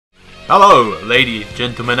Hello, ladies,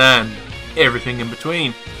 gentlemen, and everything in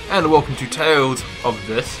between, and welcome to Tales of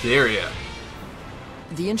Zestiria.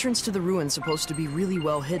 The entrance to the ruin's supposed to be really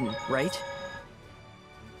well hidden, right?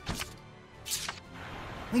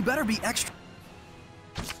 We better be extra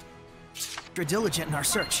diligent in our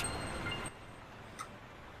search.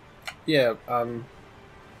 Yeah,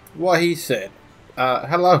 what he said.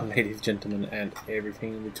 Hello, ladies, gentlemen, and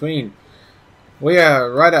everything in between. We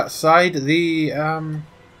are right outside the,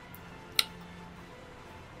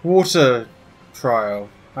 water trial.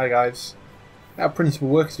 Hi, guys. Our principal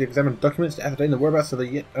work is to examine documents to ascertain the whereabouts of the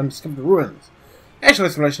yet undiscovered ruins. Actual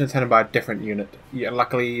exploration is handled by a different unit. Yeah,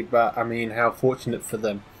 luckily, but I mean, how fortunate for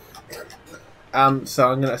them. So I'm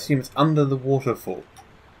going to assume it's under the waterfall,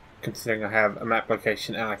 considering I have a map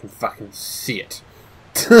location and I can fucking see it.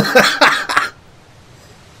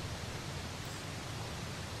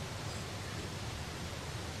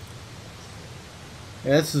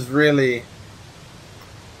 Yeah, this is really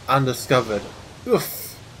undiscovered.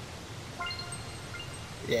 Oof.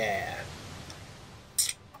 Yeah.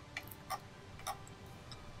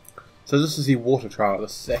 So this is the water trial, the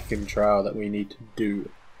second trial that we need to do,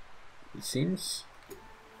 it seems.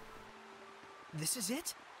 This is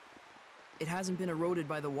it? It hasn't been eroded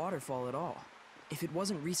by the waterfall at all. If it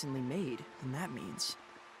wasn't recently made, then that means...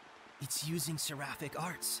 It's using seraphic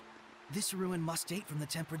arts. This ruin must date from the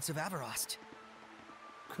Temperance of Avarost.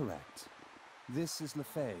 Correct. This is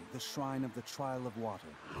Lefay, the Shrine of the Trial of Water.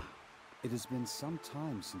 It has been some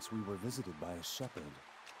time since we were visited by a shepherd.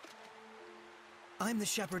 I'm the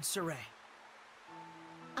shepherd Saray.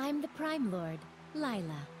 I'm the Prime Lord,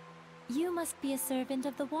 Lila. You must be a servant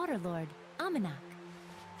of the Water Lord, Amanak.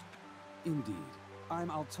 Indeed. I'm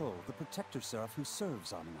Alto, the Protector Seraph who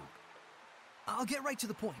serves Amanak. I'll get right to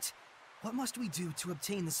the point. What must we do to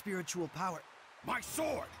obtain the spiritual power? My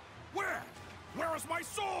sword! Where? Where is my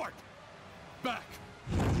sword? Back!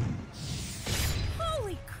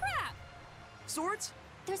 Holy crap! Swords?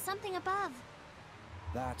 There's something above.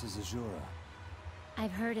 That is Azura.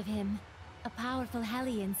 I've heard of him. A powerful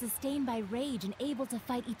Hellion sustained by rage and able to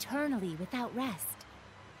fight eternally without rest.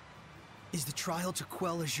 Is the trial to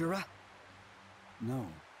quell Azura? No.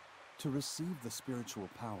 To receive the spiritual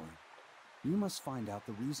power, you must find out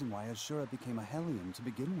the reason why Azura became a Hellion to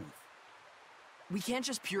begin with. We can't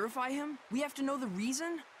just purify him? We have to know the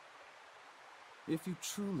reason? If you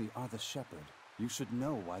truly are the shepherd, you should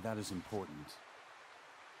know why that is important.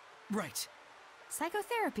 Right.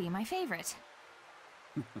 Psychotherapy, my favorite.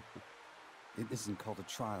 It isn't called a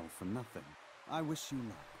trial for nothing. I wish you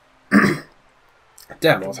luck.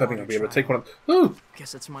 Damn, I was hoping I'd be able to take one of... Ooh!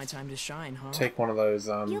 Guess it's my time to shine, huh? Take one of those,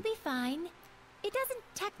 You'll be fine. It doesn't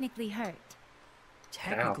technically hurt.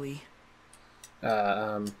 Technically.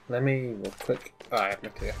 Let me, real quick... Oh, I have no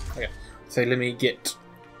clear. Okay. So let me get,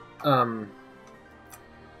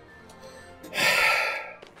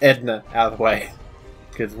 Edna out of the way.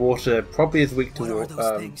 Because water probably is weak to water.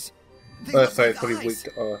 Earth, sorry, it's probably weak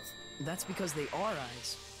to earth. That's because they are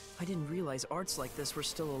eyes. I didn't realize arts like this were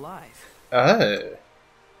still alive. Oh.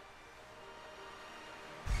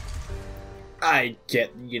 I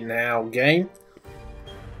get you now, game.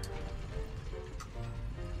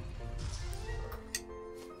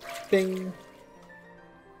 Bing.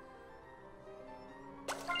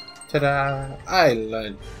 Ta-da! I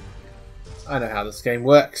learned. I know how this game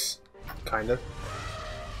works. Kind of.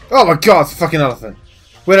 Oh my god, it's a fucking elephant!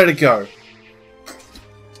 Where did it go?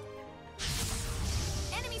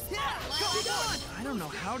 I don't know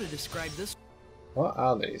how to describe this. What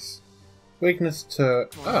are these? Weakness to...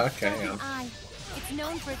 Oh, okay, hang on. Eye. It's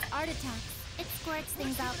known for its art attacks. It squirts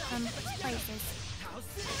things out from places.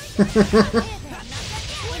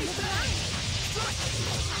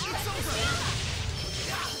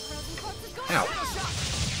 Ow.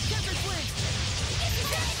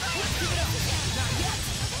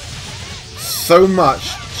 So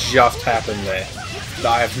much just happened there that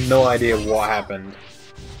I have no idea what happened.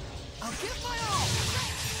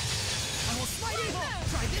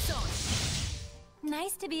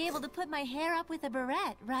 Nice to be able to put my hair up with a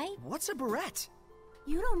barrette, right? What's a barrette?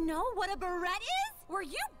 You don't know what a barrette is? Were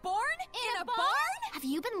you born in a barn? Have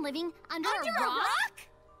you been living under a rock?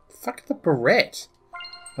 Fuck the beret.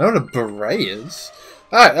 I know what a beret is.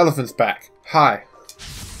 Alright, elephant's back. Hi.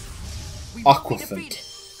 Aquafant.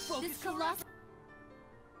 This colossal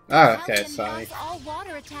Oh, okay, sorry. all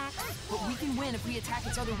water attacks. But we can win if we attack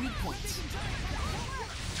its other weak points.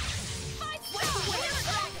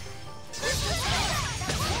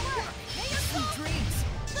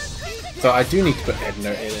 So I do need to put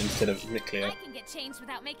Edna in instead of Nuclear. I can get changed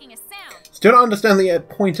without making a sound. Still don't understand the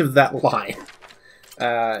point of that line.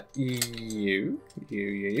 You.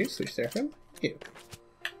 Switch Seraphim. You.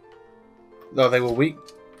 Though they were weak,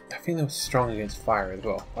 I think they were strong against fire as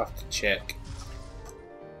well. I'll have to check.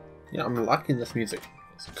 Yeah, I'm liking this music.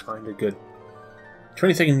 It's kind of good.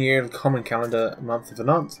 22nd year of the common calendar, month of the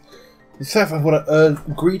nonce. The Seraphim would have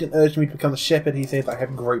agreed and urged me to become a shepherd. He said I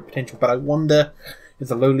have great potential, but I wonder, is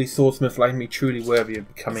the lowly swordsmith like me truly worthy of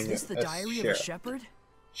becoming Is this the diary of a shepherd?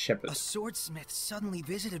 Shepherd. A swordsmith suddenly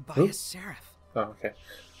visited by a seraph. Oh, okay.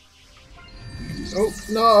 Oh,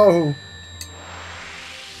 no!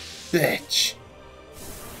 Bitch!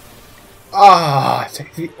 Ah, it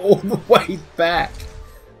takes me all the way back!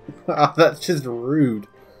 Ah, that's just rude.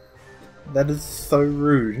 That is so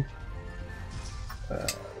rude.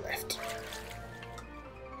 Left.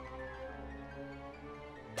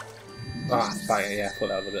 Ah, fire, yeah, I thought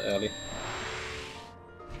that was a bit early.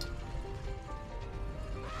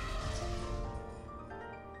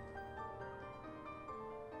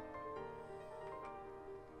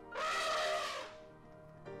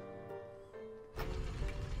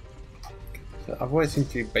 So I've always seemed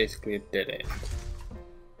to be basically a dead end.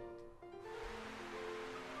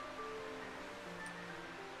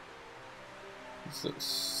 This looks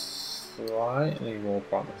slightly more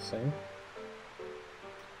promising.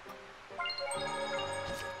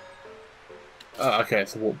 Oh, okay,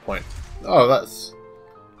 it's a warp point. Oh, that's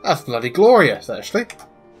bloody glorious, actually.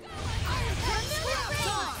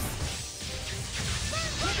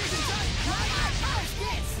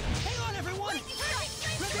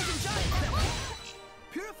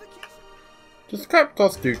 Does scrap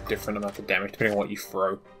cloths do different amounts of damage depending on what you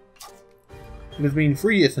throw? It has been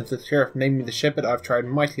 3 years since the sheriff named me the shepherd. I've tried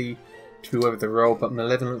mightily to weather the role, but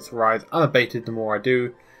malevolence rise unabated the more I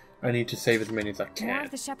do. I need to save as many as I can. More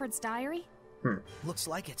of the shepherd's diary? Looks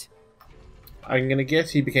like it. I'm gonna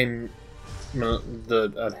guess he became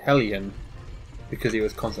the Hellion because he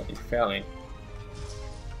was constantly failing.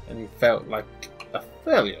 And he felt like a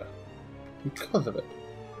failure because of it.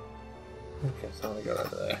 Okay, so I'm gonna go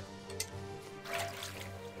over there.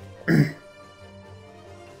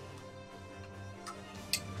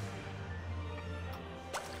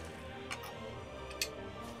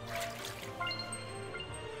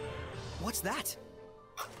 What's that?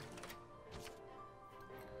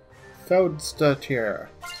 Zestiria.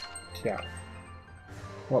 Yeah.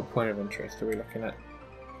 What point of interest are we looking at?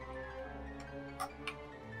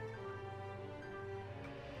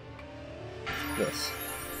 This.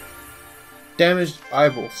 Damaged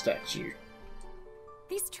eyeball statue.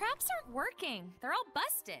 These traps aren't working. They're all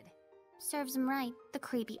busted. Serves him right, the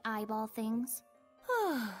creepy eyeball things.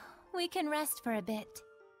 We can rest for a bit.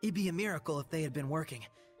 It'd be a miracle if they had been working.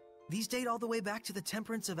 These date all the way back to the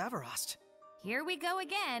Temperance of Avarost. Here we go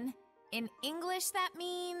again. In English, that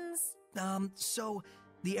means... So,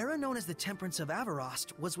 the era known as the Temperance of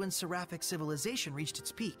Avarost was when Seraphic civilization reached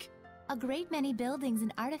its peak. A great many buildings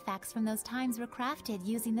and artifacts from those times were crafted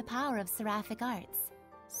using the power of seraphic arts.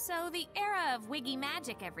 So the era of wiggy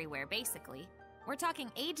magic everywhere, basically. We're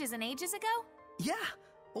talking ages and ages ago? Yeah,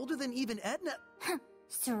 older than even Edna.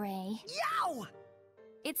 Saray. Yow!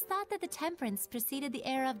 It's thought that the Temperance preceded the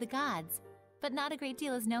era of the gods, but not a great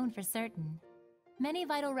deal is known for certain. Many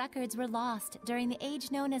vital records were lost during the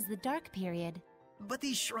age known as the Dark Period. But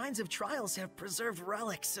these Shrines of Trials have preserved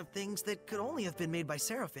relics of things that could only have been made by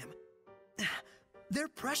Seraphim. They're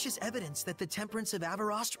precious evidence that the Temperance of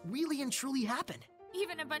Avarost really and truly happened.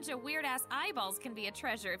 Even a bunch of weird-ass eyeballs can be a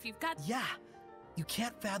treasure if you've got... Yeah, you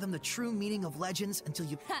can't fathom the true meaning of legends until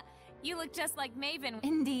you... You look just like Maven.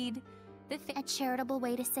 Indeed. A charitable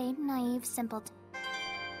way to say naive simpleton.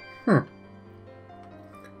 I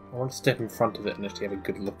want to step in front of it and actually have a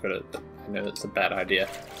good look at it, but I know that's a bad idea.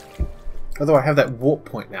 Although I have that warp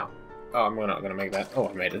point now. Oh, I'm not going to make that. Oh,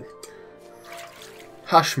 I made it.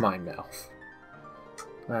 Hush my mouth.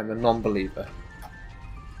 I'm a non-believer.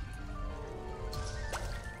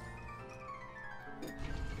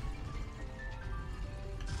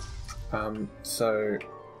 So...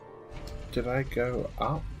 Did I go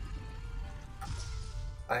up?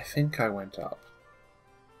 I think I went up.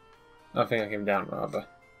 I think I came down, rather.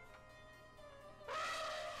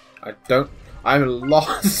 I don't... I'm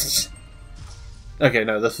lost! Okay,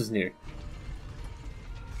 no, this is new.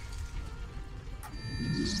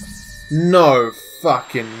 No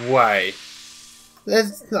fucking way.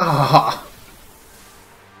 There's... Ah!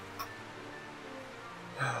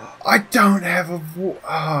 I don't have a...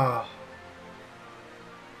 Ah!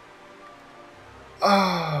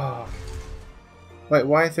 Ah! Wait,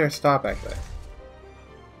 why is there a star back there?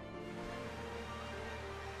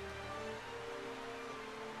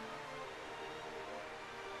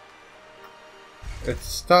 It's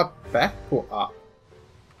star back or up?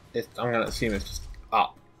 I'm gonna assume it's just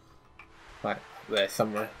up. Like there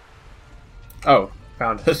somewhere. Oh,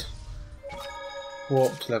 found it.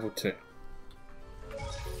 Warp to level 2.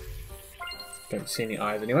 Don't see any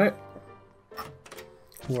eyes anyway.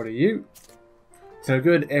 What are you? It's no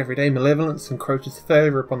good. Everyday malevolence encroaches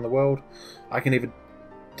favour upon the world. I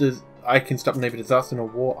can stop neither disaster nor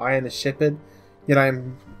war. I am a shepherd,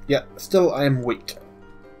 yet still I am weak.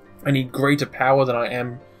 I need greater power than I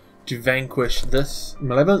am to vanquish this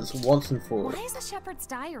malevolence once and for all. Why is a shepherd's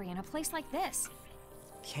diary in a place like this?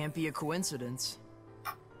 Can't be a coincidence.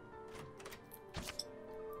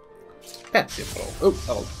 That's simple.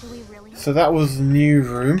 Oh. Do we really? So that was the new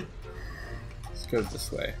room. Let's go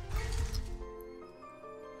this way.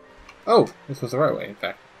 Oh, this was the right way, in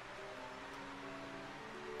fact.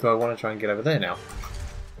 Do I want to try and get over there now?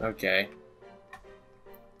 Okay.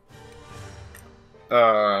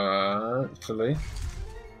 Actually.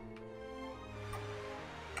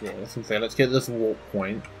 Yeah, that's what I'm saying. Let's get this warp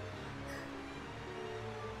point.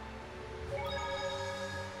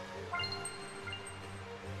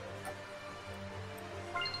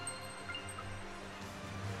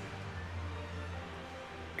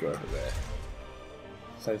 Go over there.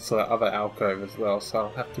 So it's that other alcove as well, so I'll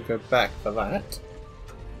have to go back for that.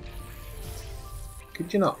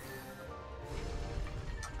 Could you not?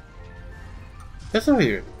 This is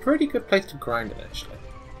a pretty good place to grind it, actually.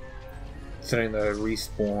 Considering the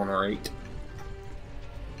respawn rate.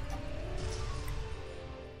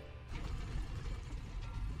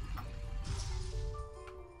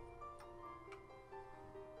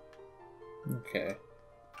 Okay.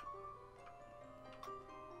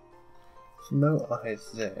 No eyes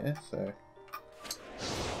there, so...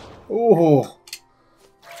 Oh!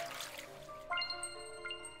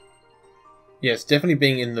 Yeah, it's definitely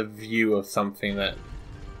being in the view of something that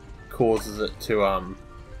causes it to,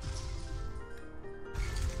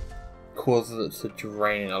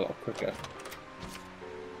 drain a lot quicker.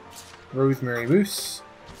 Rosemary Moose.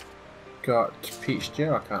 Got Peach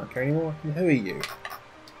Joe, I can't care anymore. And who are you?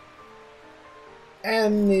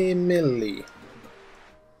 Annie Millie.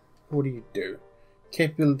 What do you do?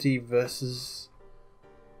 Capability versus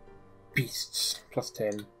beasts. Plus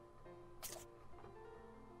 10.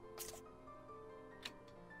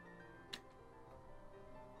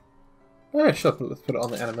 Oh, sure. Let's put it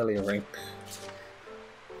on the Animalia ring.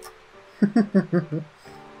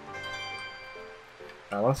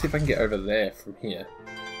 I want to see if I can get over there from here.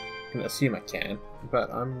 I can assume I can, but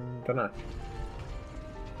I don't know.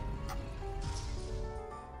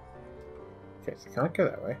 Okay, so can I go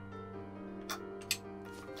that way?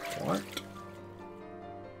 Right.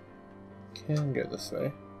 Can go this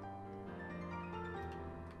way.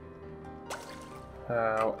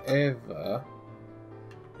 However...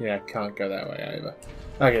 yeah, I can't go that way either.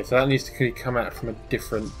 Okay, so that needs to come out from a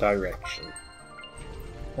different direction.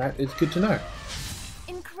 That is good to know.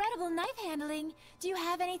 Incredible knife handling. Do you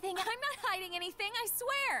have anything? I'm not hiding anything, I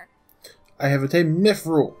swear! I have attained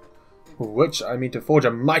mithril, with which I mean to forge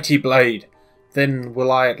a mighty blade. Then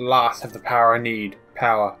will I at last have the power I need.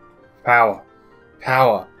 Power. Power.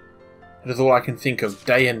 Power. It is all I can think of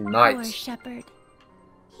day and night. Poor shepherd.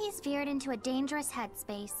 He's veered into a dangerous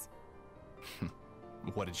headspace.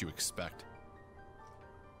 What did you expect?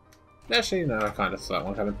 Actually, no, I kind of saw that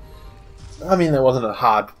one coming. I mean, there wasn't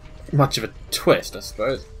much of a twist, I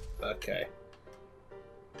suppose. Okay.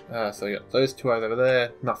 So we got those two eyes over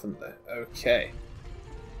there, nothing there. Okay.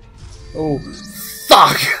 Oh,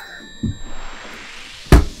 fuck!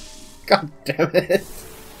 God damn it!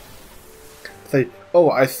 So, oh,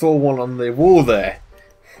 I saw one on the wall there.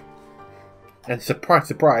 And surprise,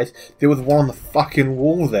 surprise, there was one on the fucking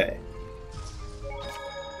wall there.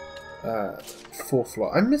 4th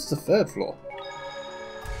floor. I missed the 3rd floor.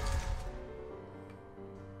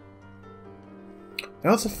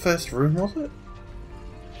 That was the first room, was it?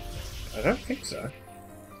 I don't think so.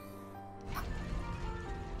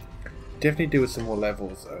 Definitely do with some more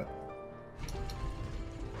levels, though.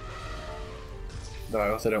 No, I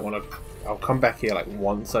also don't want to... I'll come back here like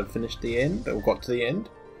once I've finished the end, or got to the end.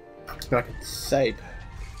 Then I can save.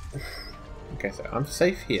 Okay, so I'm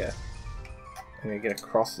safe here. I'm going to get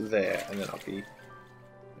across there, and then I'll be...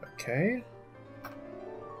 okay.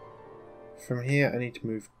 From here, I need to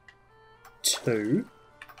move 2.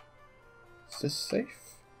 Is this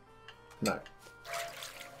safe? No.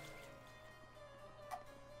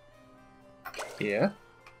 Here.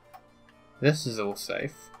 This is all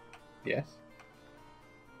safe. Yes.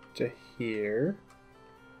 To here.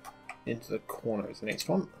 Into the corner is the next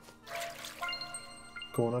one.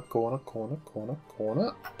 Corner, corner, corner, corner,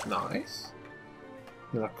 corner. Nice.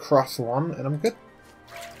 Then across one, and I'm good.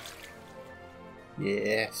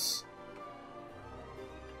 Yes.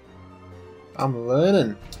 I'm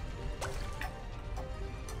learning.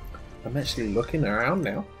 I'm actually looking around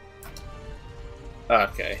now.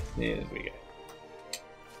 Okay, there we go.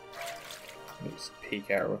 Let's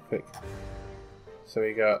peek out real quick. So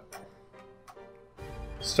we got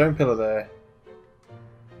stone pillar there,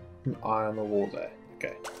 an eye on the wall there.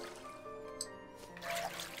 Okay.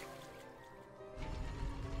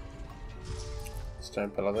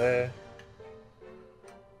 Stone pillar there.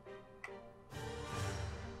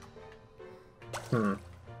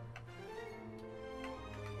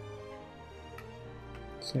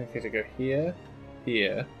 So okay to go here,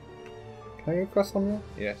 here. Can I go across on there?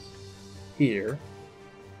 Yes. Here.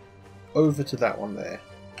 Over to that one there.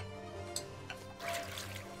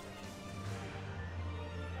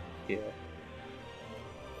 Here.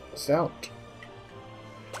 It's out.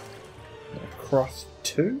 Across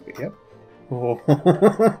two? Yep.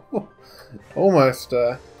 Oh. almost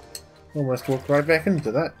walked right back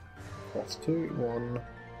into that. Across two. 1,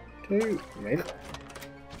 2. Made it.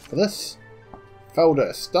 For this.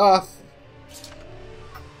 Folder stuff.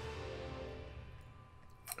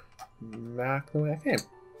 Back the way I came.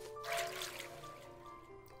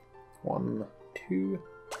 1, 2.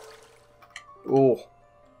 Oh.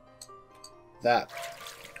 That.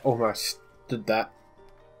 Almost did that.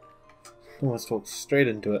 Almost walked straight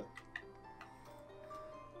into it.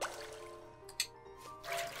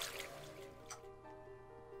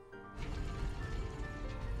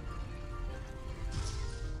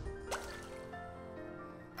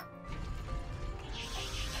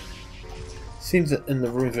 Seems that in the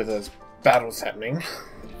rooms where there's battles happening,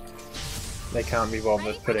 they can't be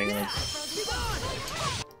bothered putting them.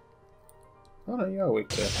 Oh no, you are weak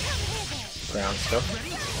to ground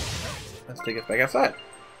stuff. Let's take us back outside.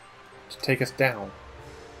 To take us down.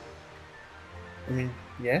 I mean,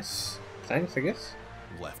 yes. Thanks, I guess.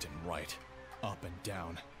 Left and right, up and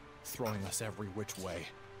down, throwing us every which way.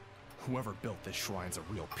 Whoever built this shrine's a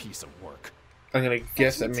real piece of work. I'm gonna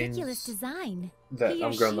guess that meticulous means design. that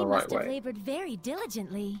I'm going the right must have way. labored very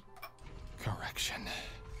diligently. Correction.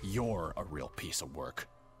 You're a real piece of work.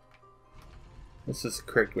 This is the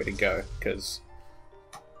correct way to go, because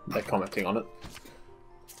they're commenting on it.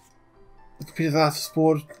 It's a piece of last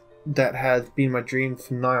sport that has been my dream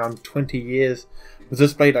for nigh on 20 years. With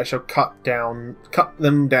this blade I shall cut them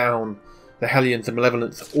down, the Hellions, the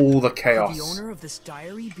Malevolence, all the chaos. Could the owner of this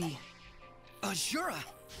diary be Azura!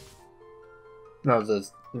 No,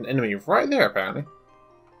 there's an enemy right there apparently.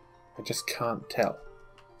 I just can't tell.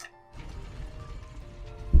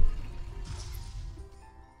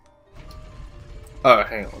 Oh,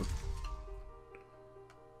 hang on.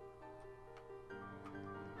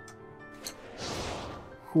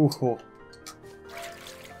 Whew.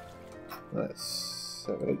 Let's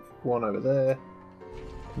have a look. One over there,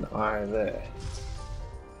 an eye there.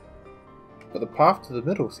 But the path to the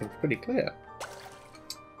middle seems pretty clear.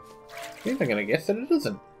 I think I'm gonna guess that it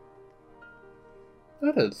isn't.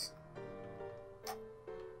 That is.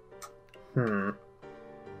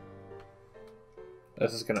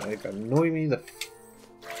 This is gonna either annoy me the.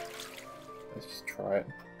 Let's just try it.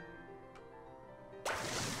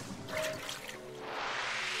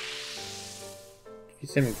 You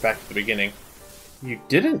sent me back to the beginning. You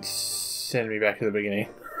didn't send me back to the beginning.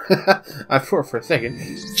 I thought for a second.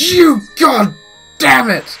 You god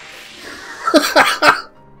damn it!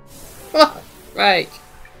 Right.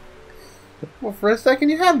 Well, for a second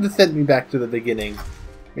you had to send me back to the beginning.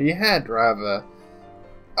 Or you had, rather.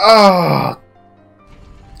 Oh!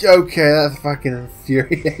 Okay, that's fucking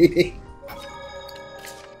infuriating.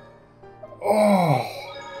 Oh!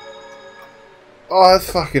 Oh, that's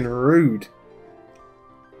fucking rude.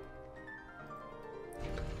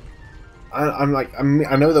 I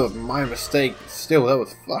know that was my mistake, but still, that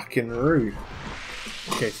was fucking rude.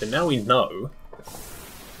 Okay, so now we know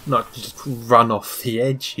not to just run off the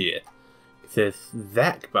edge here. There's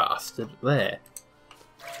that bastard there.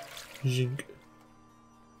 Zink.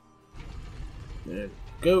 There we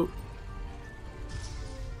go.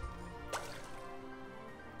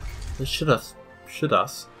 This should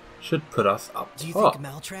put us up Do you top. think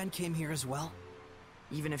Maltran came here as well?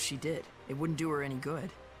 Even if she did, it wouldn't do her any good.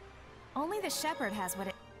 Only the shepherd has what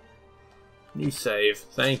it New save,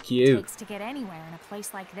 thank you. takes to get anywhere in a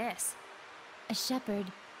place like this. A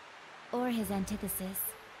shepherd, or his antithesis.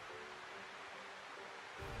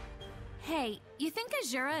 Hey, you think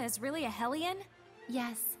Azura is really a Hellion?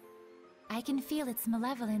 Yes. I can feel its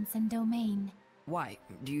malevolence and domain. Why?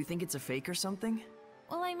 Do you think it's a fake or something?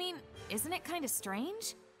 Well, I mean, isn't it kind of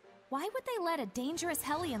strange? Why would they let a dangerous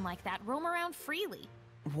Hellion like that roam around freely?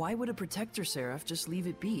 Why would a protector seraph just leave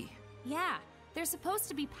it be? Yeah, They're supposed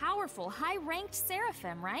to be powerful, high-ranked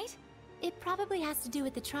Seraphim, right? It probably has to do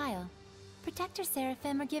with the trial. Protector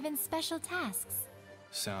Seraphim are given special tasks.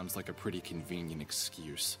 Sounds like a pretty convenient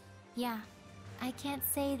excuse. Yeah, I can't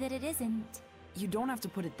say that it isn't. You don't have to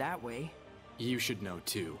put it that way. You should know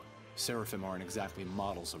too. Seraphim aren't exactly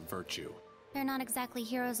models of virtue. They're not exactly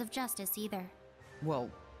heroes of justice either. Well,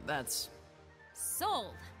 that's...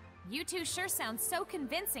 Sold! You two sure sound so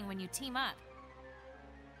convincing when you team up.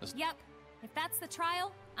 Yep, if that's the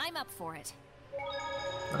trial, I'm up for it.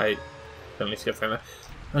 I definitely skipped from that.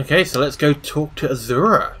 Okay, so let's go talk to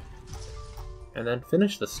Azura. And then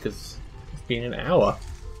finish this, because it's been an hour.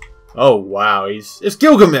 Oh wow, it's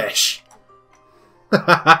Gilgamesh!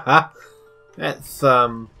 That's,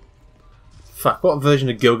 fuck, what version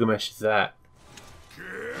of Gilgamesh is that?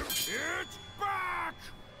 Give it back!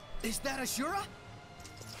 Is that Ashura?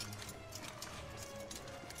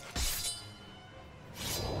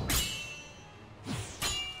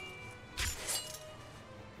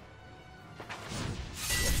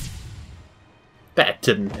 That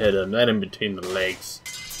didn't hit him, that in between the legs.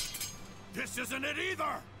 This isn't it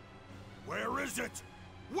either! Where is it?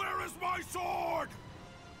 Where is my sword?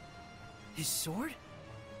 His sword?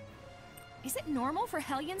 Is it normal for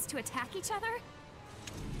Hellions to attack each other?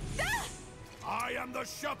 Ah! I am the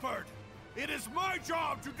shepherd! It is my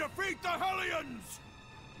job to defeat the Hellions!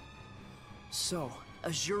 So,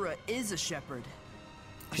 Azura is a shepherd.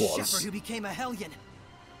 A shepherd who became a Hellion.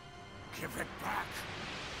 Give it back!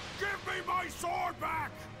 Give me my sword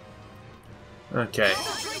back! Okay.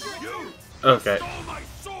 You Okay. stole my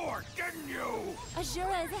sword, didn't you?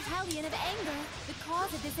 Azura is a Hellion of anger. The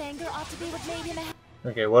cause of this anger ought to be what made him a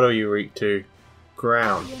Okay, what are you weak to?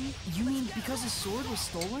 Ground. Hellion. You mean because his sword was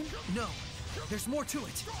stolen? No, there's more to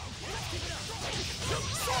it.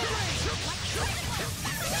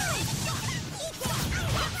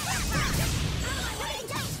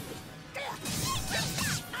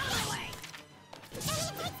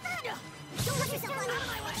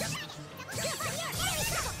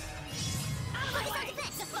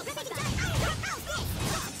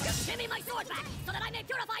 Give me my sword back, so that I may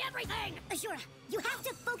purify everything! Ashura, you have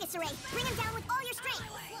to focus array. Bring him down with all your strength.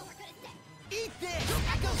 Eat this!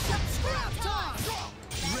 Echo shot scrap toss!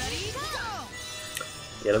 Ready? Go!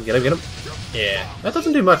 Get him, get him, get him. Yeah, that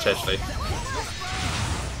doesn't do much actually. I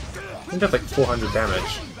think that's like 400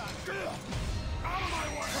 damage.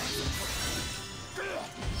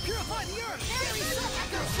 Purify the earth!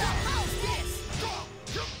 Echo shot! How's this?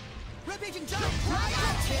 Rampaging jump!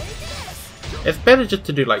 Take this! It's better just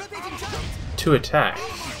to do like 2 attacks.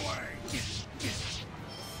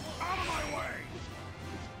 Out of my way!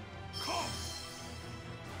 Come!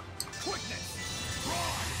 Quickness!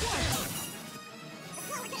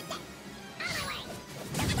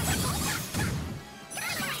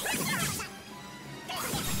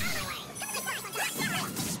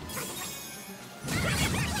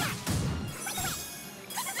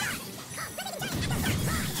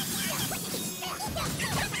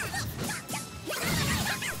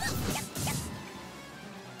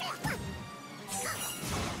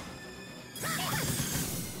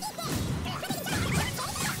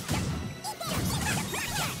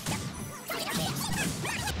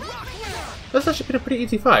 That's actually been a pretty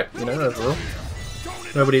easy fight, you know, overall.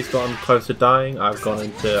 Nobody's gotten close to dying. I've gone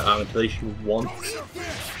into issue once.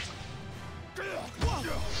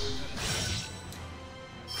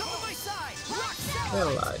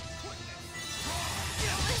 Well,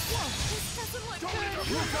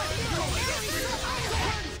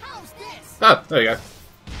 oh, there you go.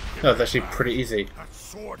 That was actually pretty easy. That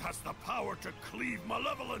sword has the power to cleave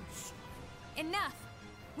malevolence. Enough!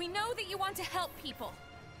 We know that you want to help people.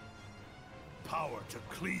 Power to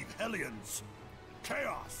cleave Hellions,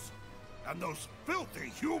 chaos, and those filthy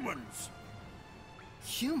humans.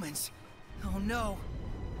 Humans? Oh no.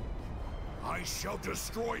 I shall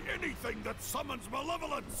destroy anything that summons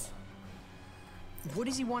malevolence. What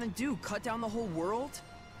does he want to do? Cut down the whole world?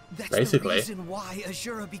 That's Basically. the reason why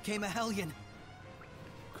Azura became a Hellion.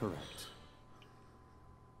 Correct.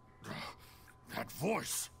 That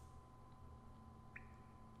voice.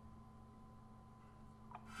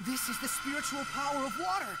 This is the spiritual power of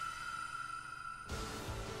water.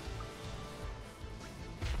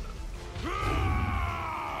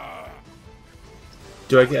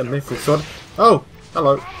 Do I get a mythic sword? Oh,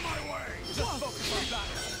 hello.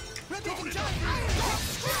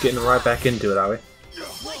 Getting right back into it, are we?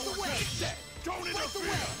 Don't interfere. Don't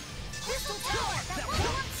interfere.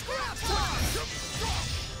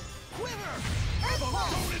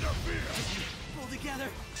 Pull together.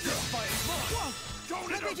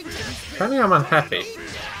 Don't interfere. Apparently I'm unhappy.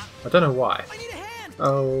 I don't know why. I need a hand.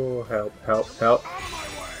 Oh, help, help, help.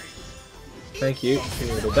 Thank you.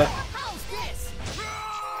 You did that.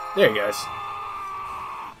 There he goes.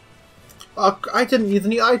 Oh, I didn't use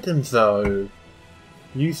any items though.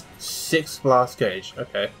 Used 6 blast gauge.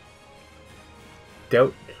 Okay.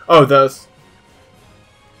 Dealt. Oh, there's.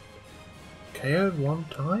 KO'd 1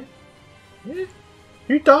 time? Yeah.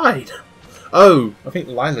 Who died? Oh, I think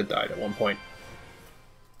Lila died at one point.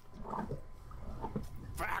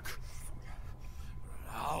 Back!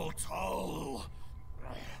 Alto!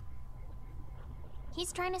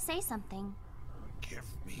 He's trying to say something. Give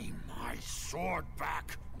me my sword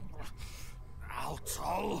back!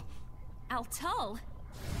 Alto! Altul?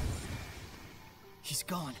 He's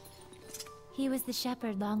gone. He was the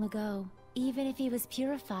shepherd long ago. Even if he was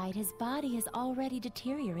purified, his body has already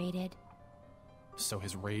deteriorated. So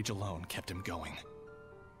his rage alone kept him going.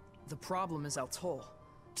 The problem is Altul.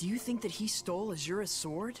 Do you think that he stole Azura's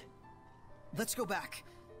sword? Let's go back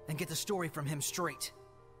and get the story from him straight.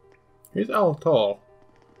 Who's Altor?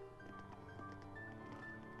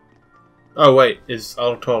 Oh wait, is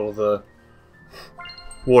Altor the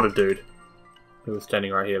water dude who was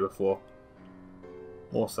standing right here before?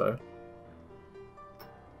 Also,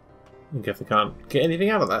 I guess I can't get anything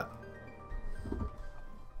out of that.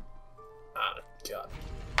 Ah, God.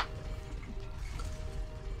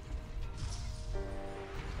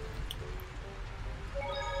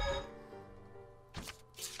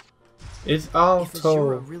 Is If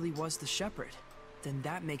Azura Altor... really was the shepherd, then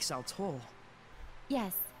that makes Altul.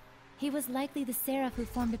 Yes, he was likely the seraph who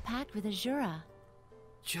formed a pact with Azura.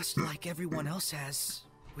 Just like everyone else has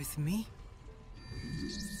with me.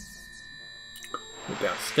 Go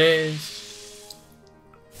downstairs.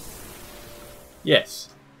 Yes,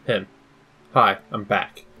 him. Hi, I'm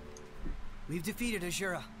back. We've defeated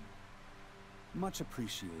Azura. Much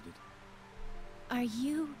appreciated. Are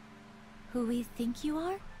you who we think you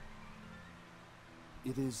are?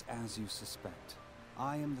 It is as you suspect.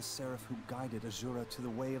 I am the seraph who guided Azura to the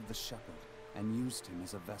way of the shepherd, and used him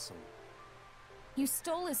as a vessel. You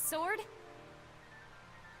stole his sword?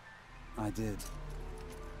 I did.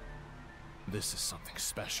 This is something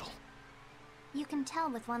special. You can tell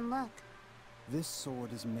with one look. This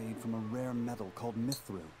sword is made from a rare metal called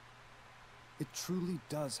mithril. It truly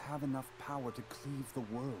does have enough power to cleave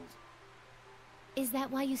the world. Is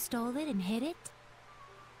that why you stole it and hid it?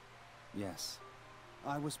 Yes.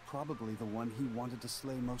 I was probably the one he wanted to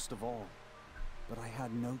slay most of all. But I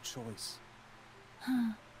had no choice.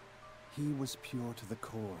 Huh. He was pure to the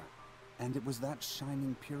core, and it was that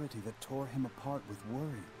shining purity that tore him apart with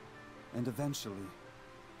worry, and eventually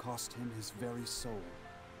cost him his very soul.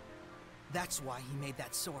 That's why he made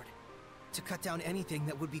that sword. To cut down anything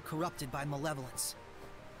that would be corrupted by malevolence.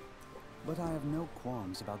 But I have no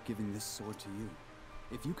qualms about giving this sword to you.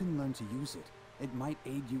 If you can learn to use it, it might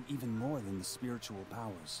aid you even more than the spiritual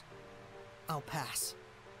powers. I'll pass.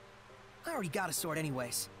 I already got a sword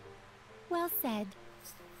anyways. Well said.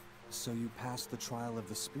 So you passed the trial of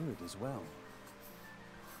the spirit as well.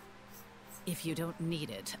 If you don't need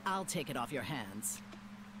it, I'll take it off your hands.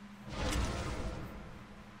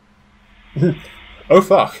 Oh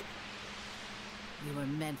fuck. You were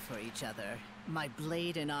meant for each other. My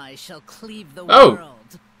blade and I shall cleave the Oh!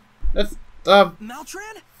 world. That's,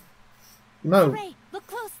 Maltran? no. Hooray! Look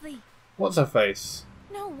closely! What's her face?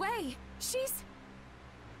 No way! She's...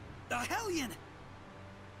 A Hellion!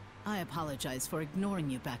 I apologize for ignoring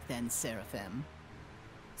you back then, Seraphim.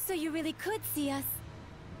 So you really could see us.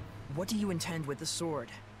 What do you intend with the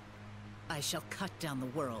sword? I shall cut down the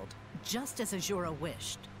world, just as Azura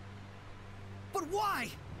wished. But why?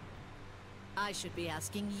 I should be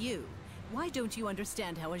asking you. Why don't you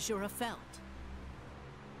understand how Azura felt?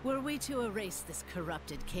 Were we to erase this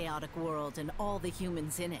corrupted, chaotic world and all the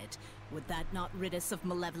humans in it, would that not rid us of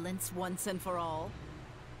malevolence once and for all?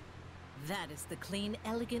 That is the clean,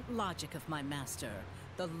 elegant logic of my master,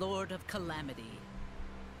 the Lord of Calamity.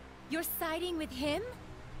 You're siding with him?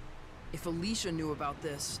 If Alicia knew about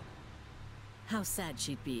this... How sad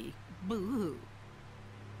she'd be. Boo-hoo.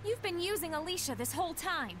 You've been using Alicia this whole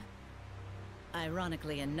time.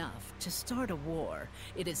 Ironically enough, to start a war,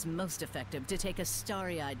 it is most effective to take a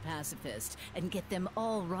starry-eyed pacifist and get them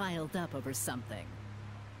all riled up over something.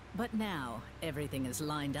 But now, everything is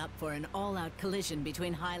lined up for an all-out collision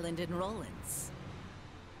between Highland and Rollins.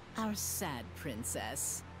 Our sad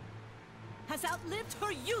princess has outlived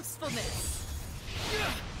her usefulness!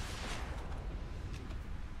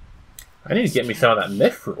 I need to get me some of that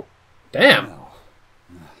mithril. Damn. Well,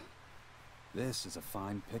 this is a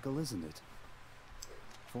fine pickle, isn't it?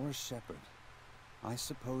 For a shepherd, I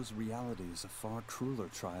suppose reality is a far crueler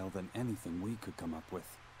trial than anything we could come up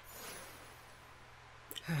with.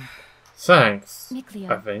 Thanks,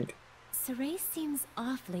 Nikleo, I think. Saray seems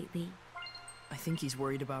off lately. I think he's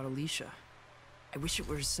worried about Alicia. I wish it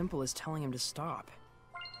were as simple as telling him to stop.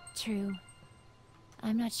 True.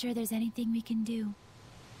 I'm not sure there's anything we can do.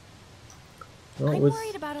 What I'm was...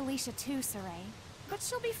 worried about Alicia too, Saray. But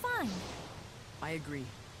she'll be fine. I agree.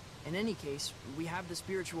 In any case, we have the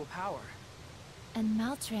spiritual power. And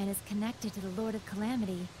Maltran is connected to the Lord of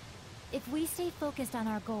Calamity. If we stay focused on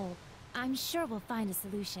our goal, I'm sure we'll find a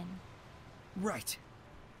solution. Right.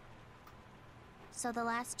 So the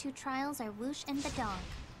last two trials are Whoosh and the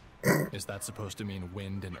dog. Is that supposed to mean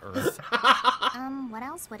wind and earth? What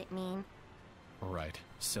else would it mean? Right.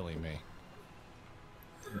 Silly me.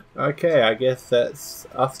 Okay, I guess that's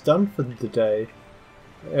us done for the day.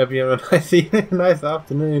 Hope you have a nice evening, a nice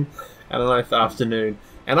afternoon, and a nice afternoon.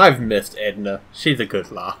 And I've missed Edna. She's a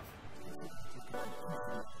good laugh.